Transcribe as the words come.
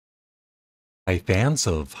Hi fans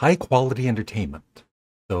of high quality entertainment.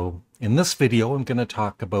 So in this video I'm going to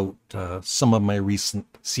talk about some of my recent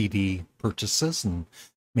CD purchases and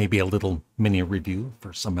maybe a little mini review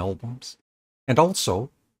for some albums. And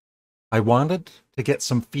also I wanted to get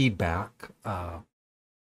some feedback on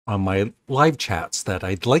my live chats that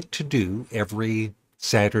I'd like to do every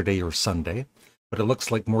Saturday or Sunday, but it looks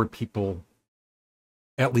like more people,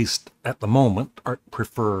 at least at the moment,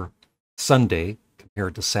 prefer Sunday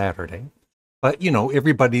compared to Saturday. But, you know,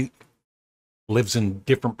 everybody lives in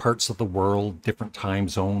different parts of the world, different time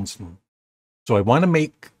zones. And so I want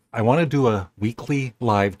to do a weekly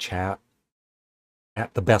live chat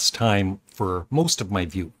at the best time for most of my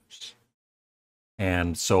viewers.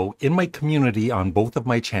 And so in my community on both of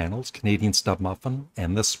my channels, Canadian Stubmuffin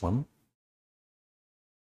and this one,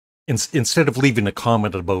 instead of leaving a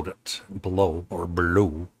comment about it below,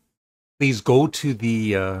 please go to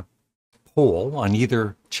the poll on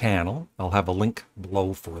either channel. I'll have a link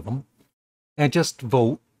below for them. And just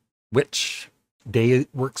vote which day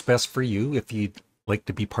works best for you if you'd like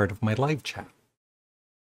to be part of my live chat.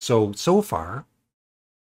 So far,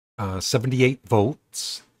 78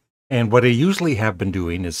 votes. And what I usually have been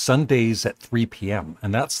doing is Sundays at 3 p.m.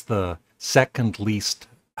 And that's the second least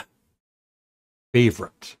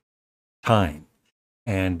favorite time.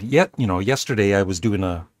 And yet, you know, yesterday I was doing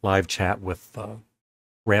a live chat with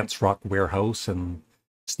Rants Rock Warehouse and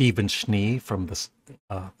Stephen Schnee from the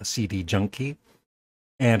CD Junkie.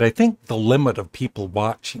 And I think the limit of people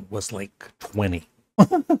watching was like 20.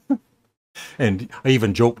 And I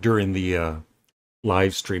even joked during the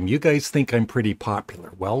live stream, you guys think I'm pretty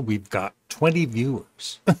popular. Well, we've got 20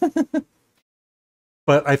 viewers.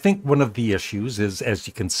 But I think one of the issues is, as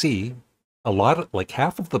you can see, like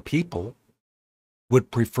half of the people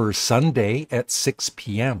would prefer Sunday at 6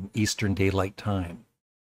 p.m. Eastern Daylight Time.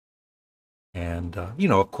 And, you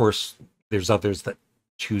know, of course, there's others that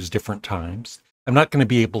choose different times. I'm not going to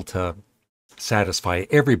be able to satisfy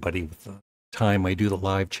everybody with the time I do the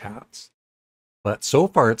live chats. But so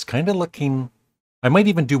far, it's kind of looking... I might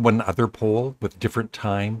even do one other poll with different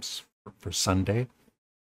times for Sunday.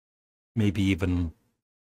 Maybe even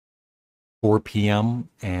 4 p.m.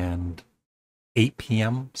 and 8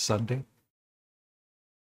 p.m. Sunday.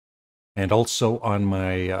 And also on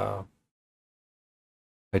my...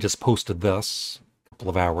 I just posted this a couple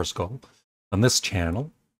of hours ago on this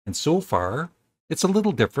channel. And so far, it's a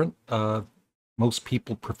little different. Most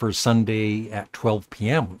people prefer Sunday at 12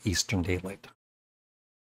 p.m. Eastern Daylight Time.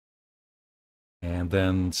 And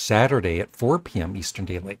then Saturday at 4 p.m. Eastern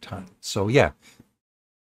Daylight Time. So yeah,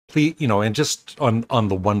 please, you know, and just on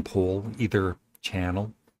the one poll, either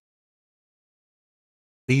channel,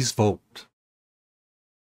 please vote.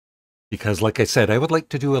 Because like I said, I would like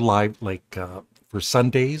to do a live, for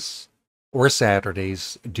Sundays or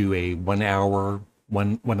Saturdays, do a 1 hour,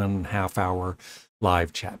 one and a half hour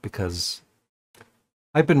live chat, because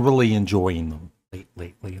I've been really enjoying them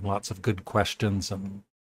lately. Lots of good questions and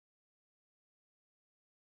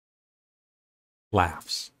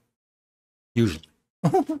laughs, usually.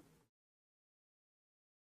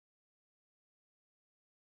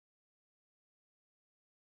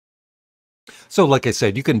 So like I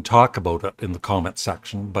said, you can talk about it in the comment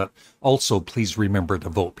section, but also please remember to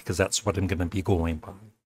vote, because that's what I'm going to be going by.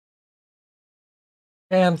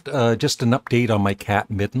 And just an update on my cat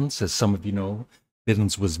Middens. As some of you know,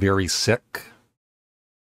 Middens was very sick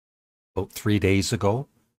about 3 days ago,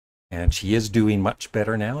 and she is doing much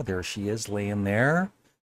better now. There she is laying there.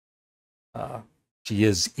 She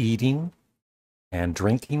is eating and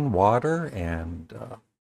drinking water and,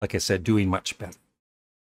 like I said, doing much better.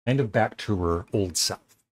 Kind of back to her old self,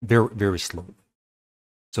 very, very slowly.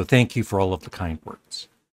 So thank you for all of the kind words.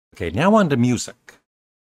 Okay, now on to music.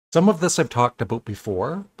 Some of this I've talked about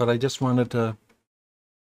before, but I just wanted to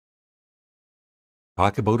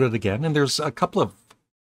talk about it again. And there's a couple of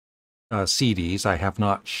CDs I have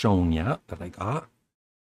not shown yet that I got.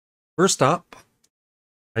 First up,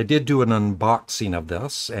 I did do an unboxing of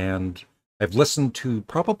this, and I've listened to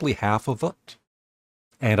probably half of it.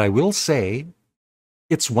 And I will say,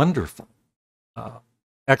 it's wonderful.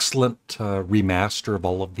 Excellent remaster of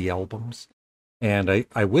all of the albums. And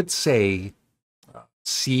I would say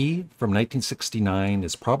C from 1969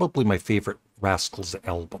 is probably my favorite Rascals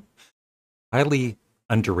album. Highly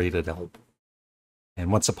underrated album.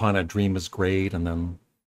 And Once Upon a Dream is great. And then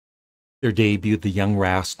their debut, The Young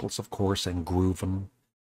Rascals, of course, and Groovin'.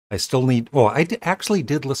 I still need... Oh, actually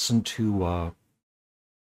did listen to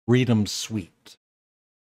Freedom Suite.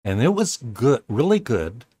 And it was good, really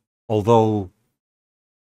good, although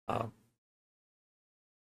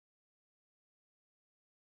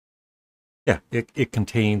yeah, it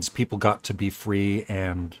contains People Got to Be Free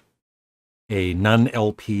and a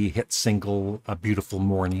non-LP hit single, A Beautiful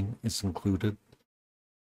Morning, is included.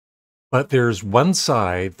 But there's one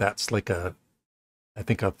side that's like I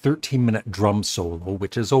think a 13-minute drum solo,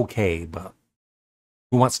 which is okay, but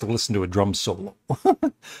who wants to listen to a drum solo?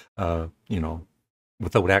 You know,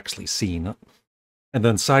 without actually seeing it. And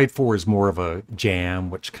then side 4 is more of a jam,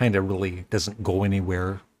 which kind of really doesn't go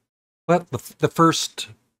anywhere. But the first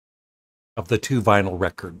of the 2 vinyl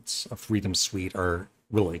records of Freedom Suite are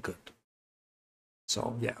really good.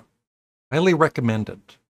 So, yeah, highly recommended.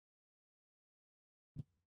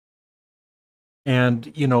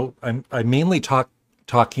 And, you know, I mainly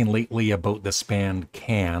talking lately about this band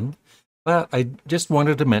Can, but I just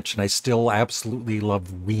wanted to mention I still absolutely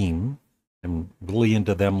love Ween. I'm really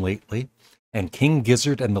into them lately. And King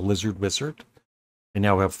Gizzard and the Lizard Wizard. They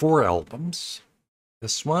now have 4 albums.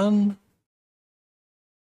 This one,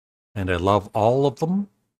 and I love all of them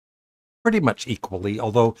pretty much equally,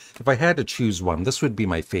 although if I had to choose one, this would be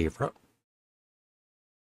my favorite.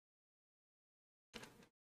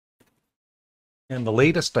 And the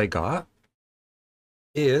latest I got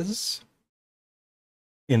is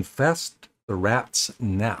Infest the Rat's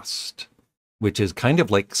Nest, which is kind of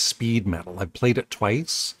like speed metal. I've played it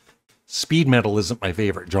twice. Speed metal isn't my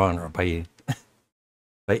favorite genre by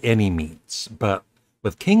any means, but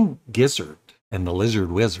with King Gizzard and the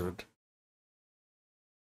Lizard Wizard,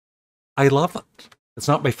 I love it. It's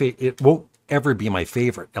not my favorite. It won't ever be my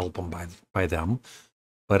favorite album by them,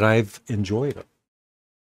 but I've enjoyed it.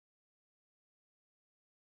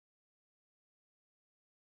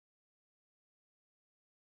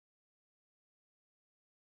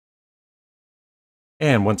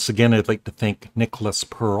 And once again, I'd like to thank Nicholas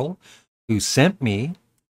Pearl, who sent me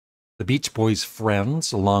the Beach Boys'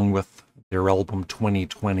 Friends along with their album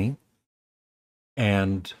 2020.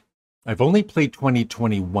 And I've only played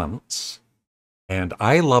 2020 once, and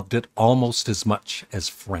I loved it almost as much as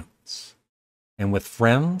Friends. And with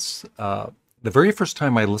Friends, the very first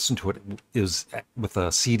time I listened to it is with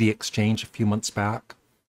a CD exchange a few months back,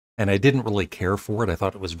 and I didn't really care for it. I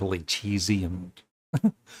thought it was really cheesy and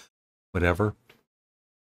whatever.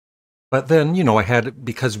 But then, you know,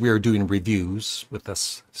 because we were doing reviews with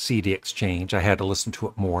this CD exchange, I had to listen to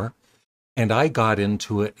it more. And I got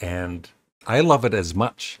into it, and I love it as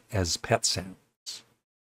much as Pet Sounds.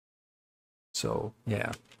 So,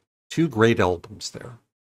 yeah, 2 great albums there.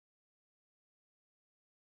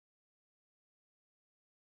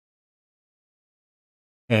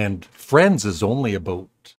 And Friends is only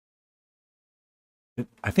about,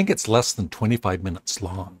 I think it's less than 25 minutes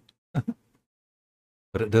long,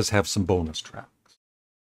 but it does have some bonus tracks.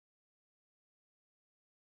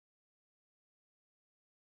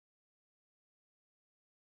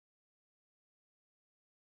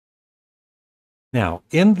 Now,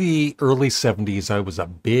 in the early 70s, I was a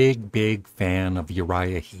big fan of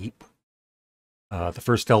Uriah Heep. The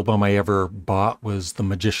first album I ever bought was The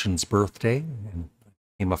Magician's Birthday, and I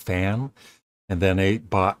became a fan. And then I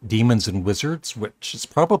bought Demons and Wizards, which is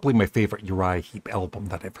probably my favorite Uriah Heep album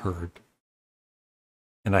that I've heard.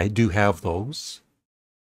 And I do have those.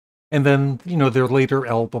 And then, you know, their later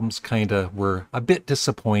albums kind of were a bit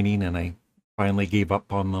disappointing, and I finally gave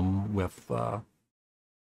up on them with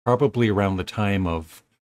probably around the time of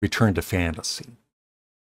Return to Fantasy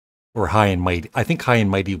or High and Mighty. I think High and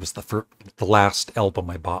Mighty was the last album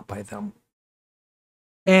I bought by them.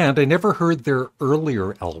 And I never heard their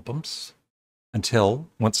earlier albums until,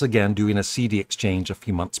 once again, doing a CD exchange a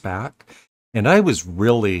few months back. And I was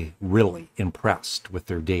really impressed with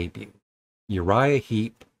their debut. Uriah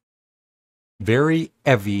Heep, very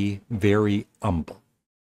heavy, very humble.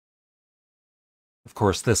 Of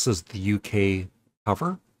course, this is the UK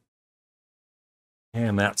cover.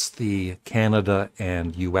 And that's the Canada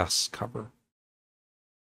and US cover.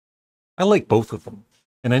 I like both of them.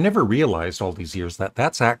 And I never realized all these years that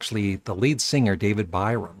that's actually the lead singer, David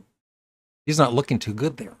Byron. He's not looking too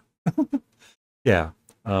good there. Yeah.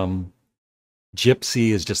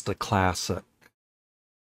 Gypsy is just a classic.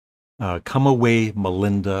 Come Away,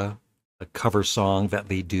 Melinda, a cover song that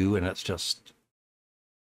they do, and it's just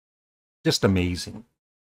amazing.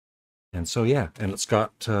 And so, yeah, and it's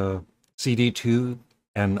got CD2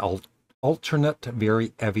 and alternate,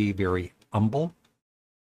 very heavy, very humble.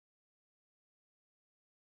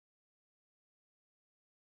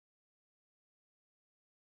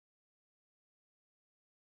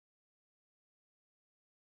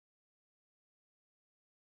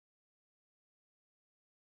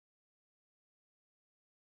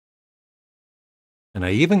 And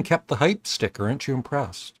I even kept the hype sticker. Aren't you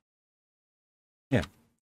impressed? Yeah.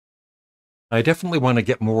 I definitely want to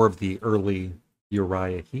get more of the early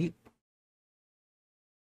Uriah Heep,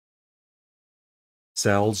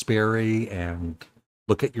 Salisbury, and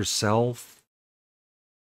Look at Yourself,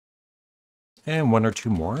 and one or two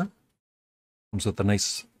more. Comes with a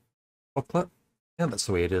nice booklet. Yeah, that's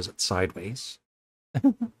the way it is. It's sideways.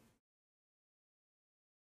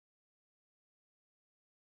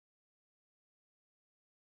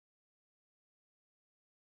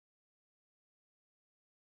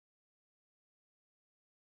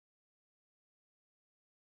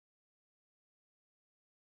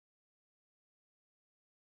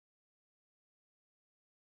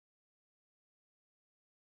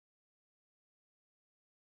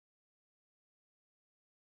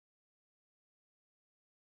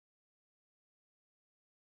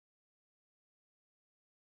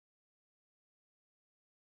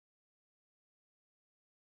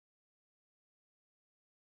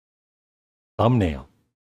 Thumbnail.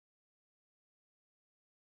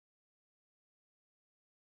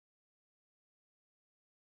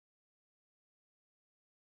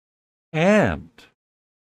 And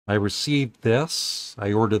I received this.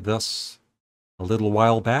 I ordered this a little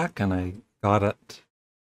while back, and I got it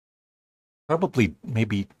probably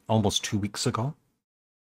maybe almost 2 weeks ago.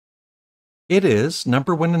 It is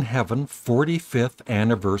Number One in Heaven 45th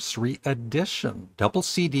Anniversary Edition. Double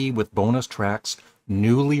CD with bonus tracks,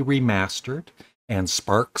 newly remastered, and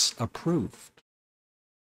Sparks approved.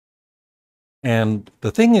 And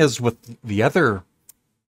the thing is, with the other,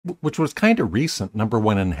 which was kind of recent, Number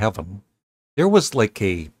One in Heaven, there was like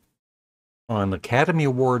on Academy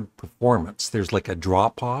Award performance, there's like a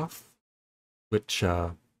drop off, which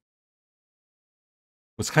was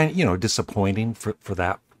kind of, disappointing for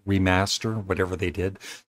that remaster, whatever they did.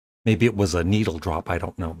 Maybe it was a needle drop, I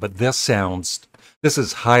don't know. But this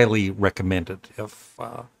is highly recommended if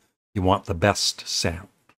you want the best sound.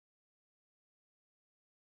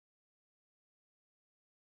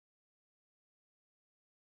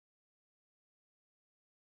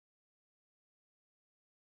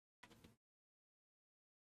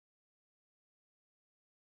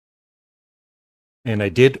 And I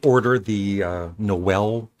did order the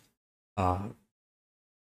Noel.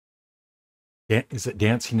 Is it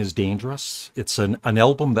Dancing is Dangerous? It's an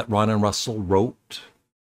album that Ron and Russell wrote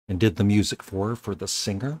and did the music for the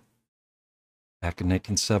singer back in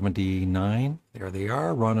 1979. There they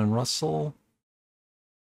are, Ron and Russell.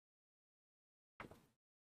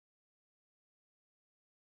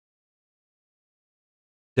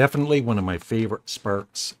 Definitely one of my favorite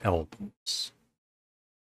Sparks albums.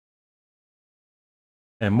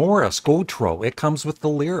 And Morris Gotro, it comes with the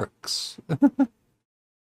lyrics.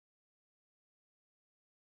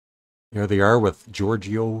 There they are with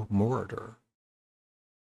Giorgio Moroder.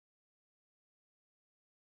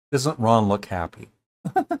 Doesn't Ron look happy?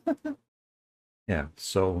 Yeah,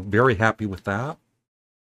 so very happy with that.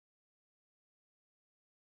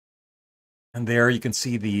 And there you can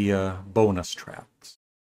see the bonus tracks.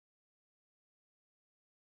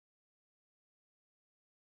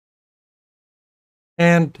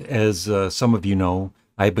 And as some of you know,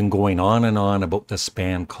 I've been going on and on about this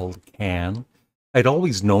band called Can. I'd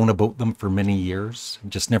always known about them for many years,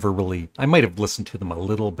 just never really, I might have listened to them a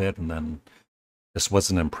little bit and then just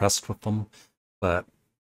wasn't impressed with them. But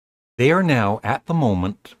they are now, at the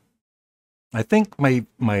moment, I think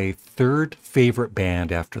my third favorite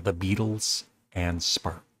band after the Beatles and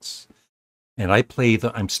Sparks. And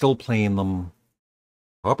I'm still playing them.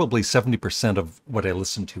 Probably 70% of what I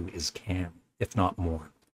listen to is Can, if not more.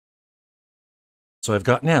 So I've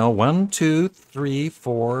got now 1, 2, 3,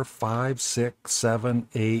 4, 5, 6, 7,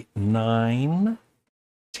 8, 9,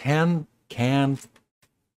 10 Can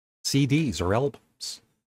CDs or albums.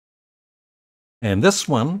 And this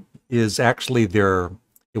one is actually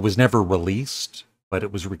it was never released, but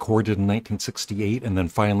it was recorded in 1968 and then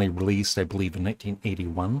finally released, I believe, in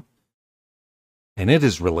 1981. And it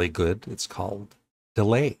is really good. It's called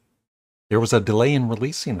Delay. There was a delay in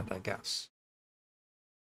releasing it, I guess.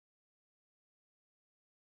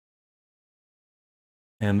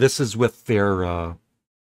 And this is with their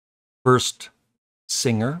first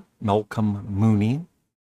singer, Malcolm Mooney,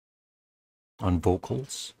 on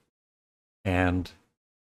vocals. And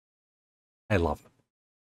I love it.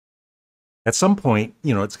 At some point,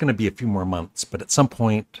 it's going to be a few more months, but at some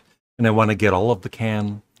point, and I want to get all of the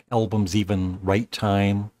Can albums, even Right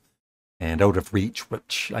Time and Out of Reach,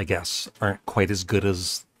 which I guess aren't quite as good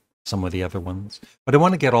as some of the other ones. But I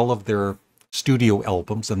want to get all of their studio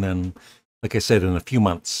albums and then, like I said, in a few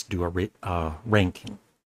months, do a ranking.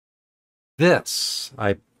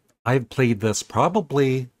 I've played this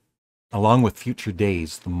probably, along with Future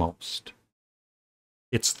Days, the most.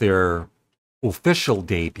 It's their official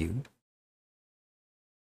debut,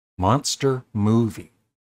 Monster Movie.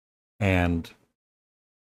 And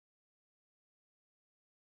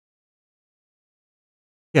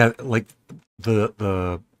yeah, like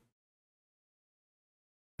the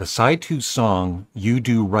side two song, You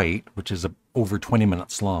Do Right, which is over 20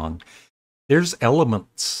 minutes long, there's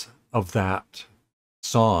elements of that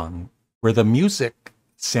song where the music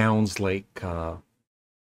sounds like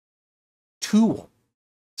Tool.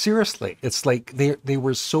 Seriously, it's like they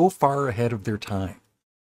were so far ahead of their time.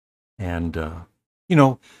 And you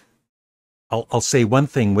know, I'll say one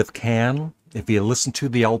thing with Can. If you listen to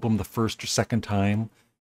the album the first or second time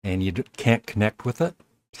and you can't connect with it,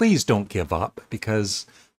 please don't give up, because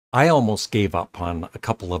I almost gave up on a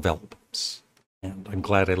couple of albums, and I'm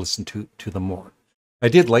glad I listened to them more. I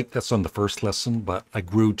did like this on the first listen, but I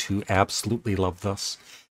grew to absolutely love this.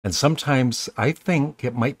 And sometimes I think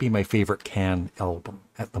it might be my favorite Can album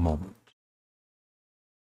at the moment.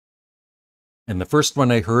 And the first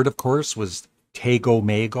one I heard, of course, was Tago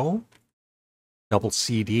Mago, double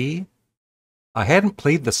CD. I hadn't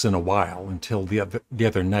played this in a while until the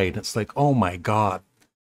other night. It's like, oh my God,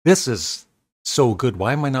 this is so good.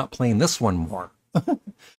 Why am I not playing this one more?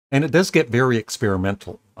 And it does get very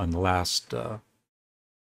experimental on the last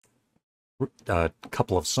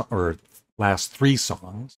couple of or last three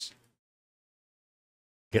songs.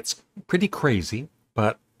 Gets pretty crazy,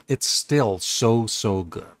 but it's still so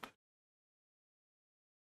good.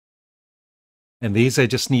 And these I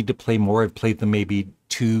just need to play more. I've played them maybe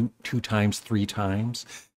two times, three times.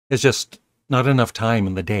 It's just not enough time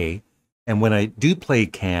in the day. And when I do play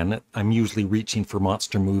Can, I'm usually reaching for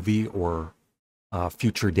Monster Movie or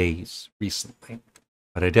Future Days recently.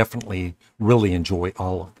 But I definitely really enjoy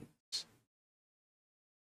all of these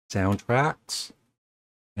soundtracks.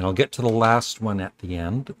 And I'll get to the last one at the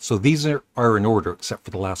end. So these are in order, except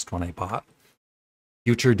for the last one I bought.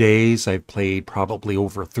 Future Days, I've played probably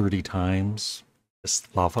over 30 times.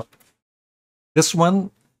 Just love it. This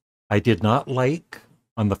one, I did not like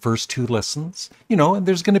on the first two listens. You know, and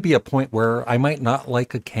there's going to be a point where I might not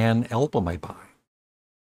like a Can album I buy.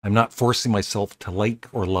 I'm not forcing myself to like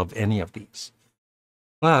or love any of these.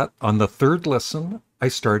 But on the third listen, I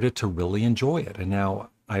started to really enjoy it. And now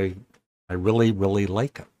I really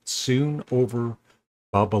like it. Soon over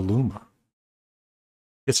Babaluma.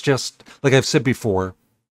 It's just, like I've said before,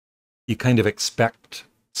 you kind of expect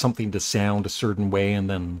something to sound a certain way, and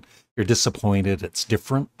then you're disappointed it's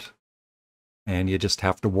different, and you just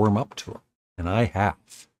have to warm up to it. And I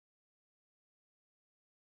have.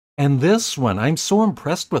 And this one, I'm so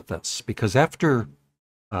impressed with this, because after,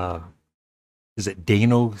 is it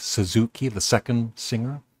Dano Suzuki, the second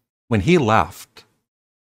singer? When he left,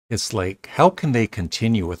 it's like, how can they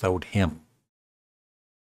continue without him?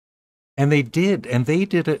 And they did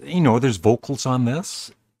it. You know, there's vocals on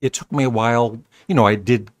this. It took me a while. You know, I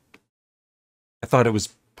thought it was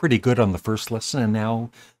pretty good on the first listen, and now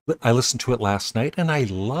I listened to it last night, and I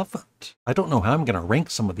love it. I don't know how I'm going to rank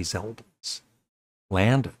some of these albums.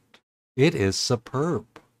 Landed. It is superb.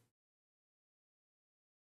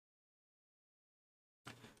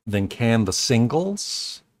 Then Can the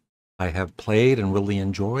singles I have played and really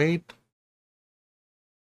enjoyed.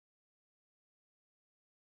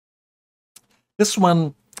 This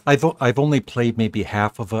one, I've only played maybe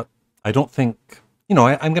half of it. I don't think, you know,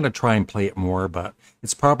 I'm going to try and play it more, but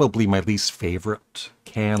it's probably my least favorite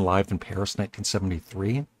Can live in Paris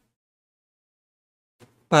 1973.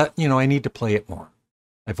 But, you know, I need to play it more.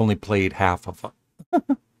 I've only played half of it.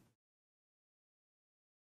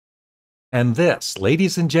 And this,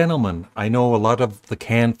 ladies and gentlemen, I know a lot of the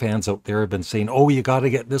Can fans out there have been saying, oh, you got to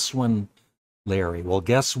get this one, Larry. Well,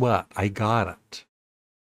 guess what? I got it.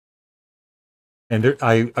 And there,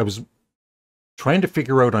 I was trying to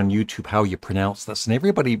figure out on YouTube how you pronounce this, and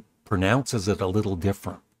everybody pronounces it a little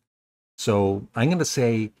different. So I'm going to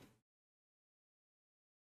say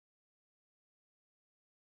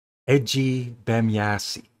Edgy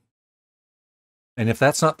Bemyasi. And if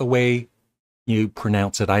that's not the way you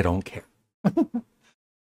pronounce it, I don't care.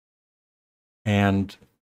 And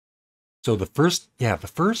so the first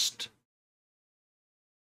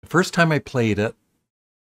time I played it,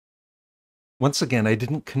 once again, I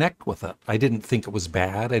didn't connect with it. I didn't think it was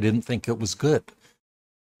bad. I didn't think it was good.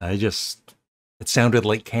 It sounded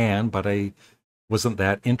like Can, but I wasn't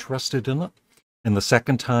that interested in it. And the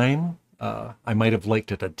second time, I might have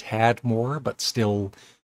liked it a tad more, but still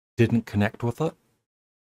didn't connect with it.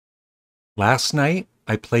 Last night,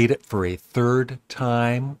 I played it for a third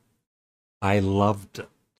time. I loved it.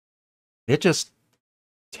 It just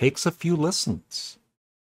takes a few listens.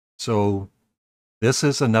 So this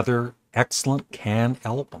is another excellent Can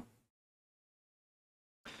album.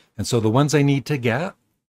 And so the ones I need to get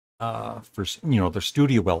for, their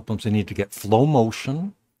studio albums, I need to get Flow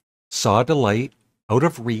Motion, Saw Delight, Out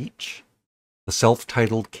of Reach, the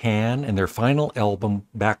self-titled Can, and their final album,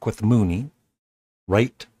 Back with Mooney,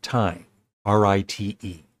 Right Time,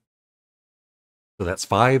 R-I-T-E. So that's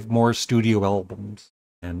 5 more studio albums.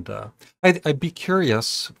 And I'd be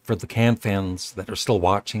curious for the Can fans that are still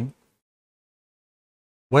watching,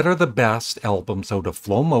 what are the best albums out of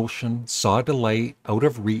Flow Motion, Saw Delight, Out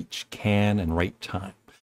of Reach, Can, and Right Time?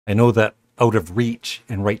 I know that Out of Reach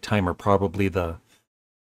and Right Time are probably the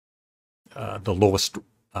lowest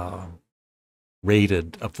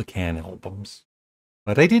rated of the Can albums.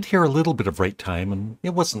 But I did hear a little bit of Right Time, and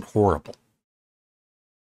it wasn't horrible.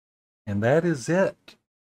 And that is it.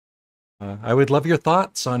 I would love your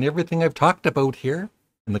thoughts on everything I've talked about here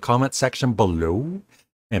in the comment section below.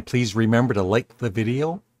 And please remember to like the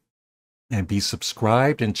video and be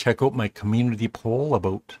subscribed and check out my community poll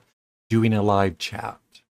about doing a live chat.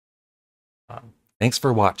 Thanks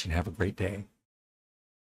for watching. Have a great day.